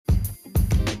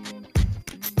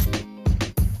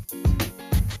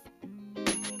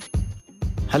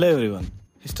Hello everyone.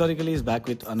 Historically is back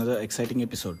with another exciting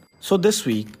episode. So this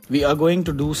week we are going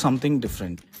to do something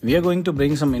different. We are going to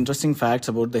bring some interesting facts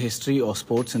about the history of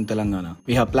sports in Telangana.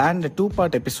 We have planned a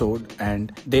two-part episode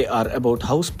and they are about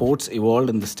how sports evolved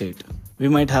in the state. We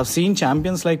might have seen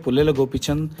champions like Pullela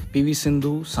Gopichand, PV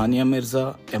Sindhu, Sania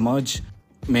Mirza emerge,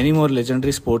 many more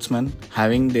legendary sportsmen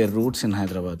having their roots in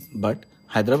Hyderabad. But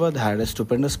Hyderabad had a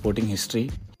stupendous sporting history.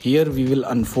 Here we will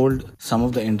unfold some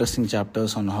of the interesting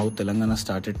chapters on how Telangana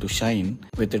started to shine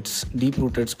with its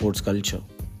deep-rooted sports culture.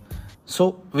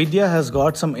 So, Vidya has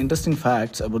got some interesting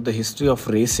facts about the history of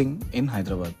racing in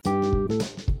Hyderabad.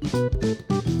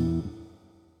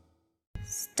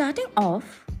 Starting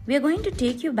off, we are going to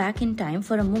take you back in time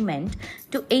for a moment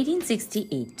to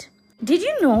 1868. Did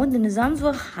you know the Nizams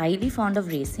were highly fond of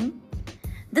racing?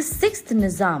 The 6th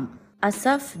Nizam,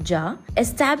 Asaf Jah,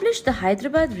 established the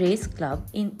Hyderabad Race Club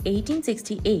in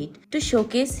 1868 to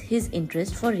showcase his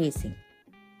interest for racing.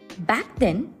 Back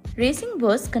then, racing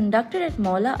was conducted at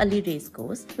Maula Ali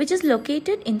Racecourse, which is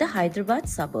located in the Hyderabad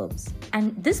suburbs,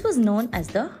 and this was known as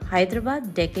the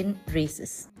Hyderabad Deccan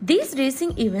Races. These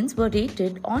racing events were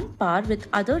rated on par with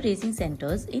other racing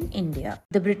centers in India.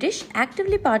 The British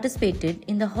actively participated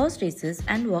in the horse races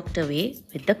and walked away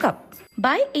with the cup.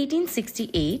 By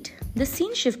 1868, the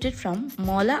scene shifted from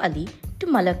Maula Ali to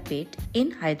Malakpet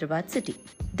in Hyderabad city.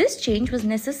 This change was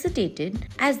necessitated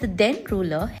as the then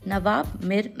ruler Nawab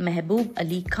Mir Mehboob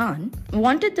Ali Khan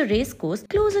wanted the racecourse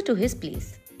closer to his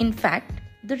place. In fact,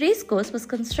 the racecourse was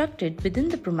constructed within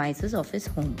the premises of his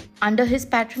home. Under his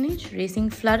patronage, racing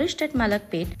flourished at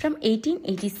Malakpet from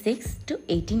 1886 to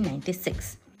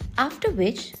 1896, after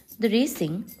which the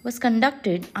racing was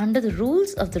conducted under the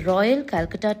rules of the Royal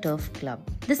Calcutta Turf Club.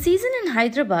 The season in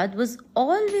Hyderabad was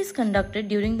always conducted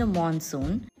during the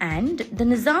monsoon, and the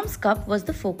Nizam's Cup was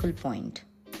the focal point.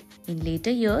 In later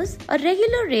years, a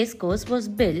regular racecourse was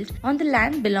built on the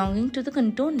land belonging to the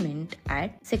cantonment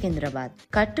at Secunderabad.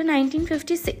 Cut to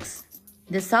 1956.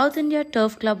 The South India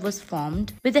Turf Club was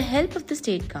formed with the help of the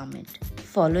state government.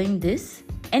 Following this,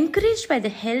 encouraged by the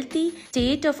healthy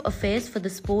state of affairs for the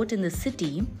sport in the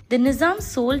city, the Nizam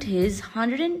sold his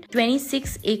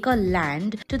 126-acre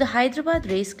land to the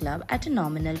Hyderabad Race Club at a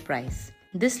nominal price.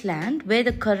 This land, where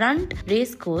the current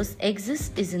racecourse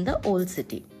exists, is in the old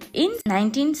city. In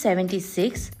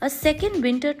 1976, a second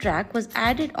winter track was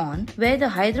added on where the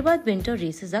Hyderabad winter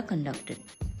races are conducted.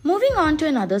 Moving on to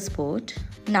another sport,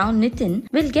 now Nitin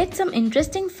will get some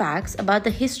interesting facts about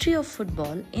the history of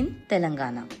football in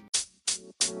Telangana.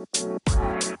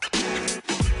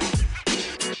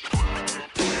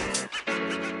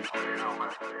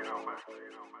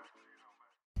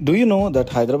 Do you know that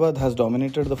Hyderabad has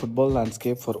dominated the football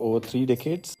landscape for over 3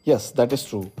 decades? Yes, that is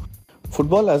true.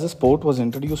 Football as a sport was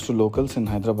introduced to locals in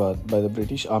Hyderabad by the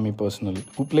British Army personnel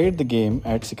who played the game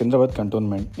at Secunderabad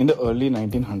cantonment in the early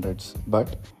 1900s.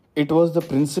 But it was the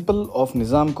principal of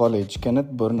Nizam College,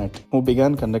 Kenneth Burnett, who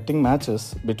began conducting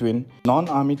matches between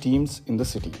non-army teams in the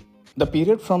city. The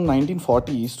period from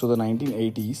 1940s to the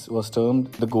 1980s was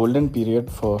termed the golden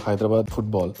period for Hyderabad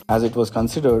football, as it was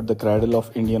considered the cradle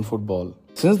of Indian football.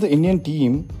 Since the Indian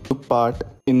team took part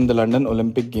in the London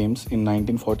Olympic Games in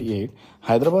 1948,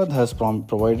 Hyderabad has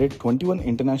provided 21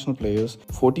 international players,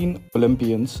 14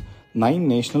 Olympians, 9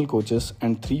 national coaches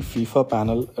and 3 FIFA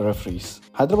panel referees.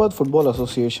 Hyderabad Football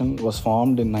Association was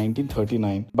formed in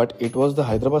 1939, but it was the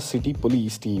Hyderabad City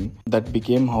Police team that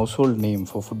became household name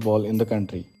for football in the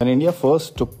country. When India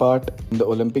first took part in the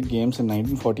Olympic Games in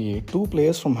 1948, 2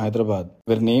 players from Hyderabad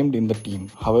were named in the team.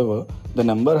 However, the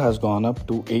number has gone up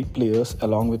to 8 players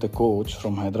along with a coach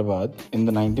from Hyderabad in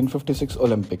the 1956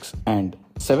 Olympics, and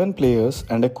 7 players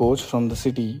and a coach from the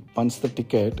city punched the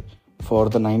ticket for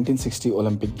the 1960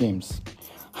 Olympic Games.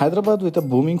 Hyderabad, with a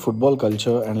booming football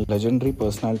culture and legendary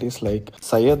personalities like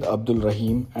Syed Abdul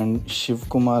Rahim and Shiv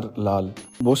Kumar Lal,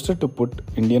 boasted to put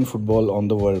Indian football on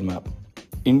the world map.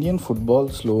 Indian football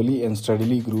slowly and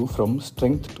steadily grew from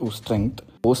strength to strength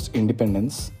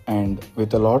post-independence, and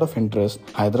with a lot of interest,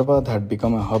 Hyderabad had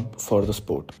become a hub for the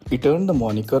sport. It earned the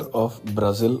moniker of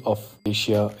Brazil of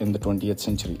Asia in the 20th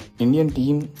century. Indian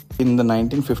team in the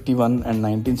 1951 and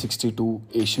 1962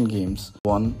 Asian Games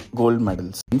won gold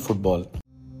medals in football.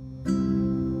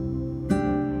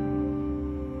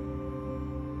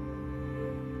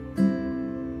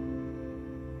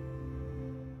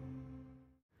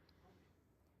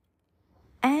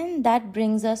 And that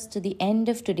brings us to the end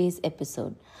of today's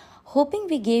episode. Hoping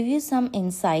we gave you some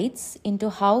insights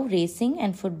into how racing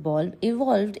and football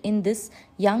evolved in this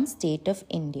young state of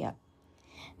India.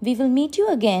 We will meet you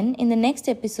again in the next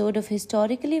episode of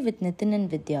Historically with Nitin and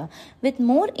Vidya with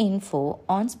more info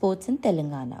on sports in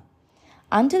Telangana.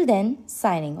 Until then,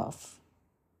 signing off.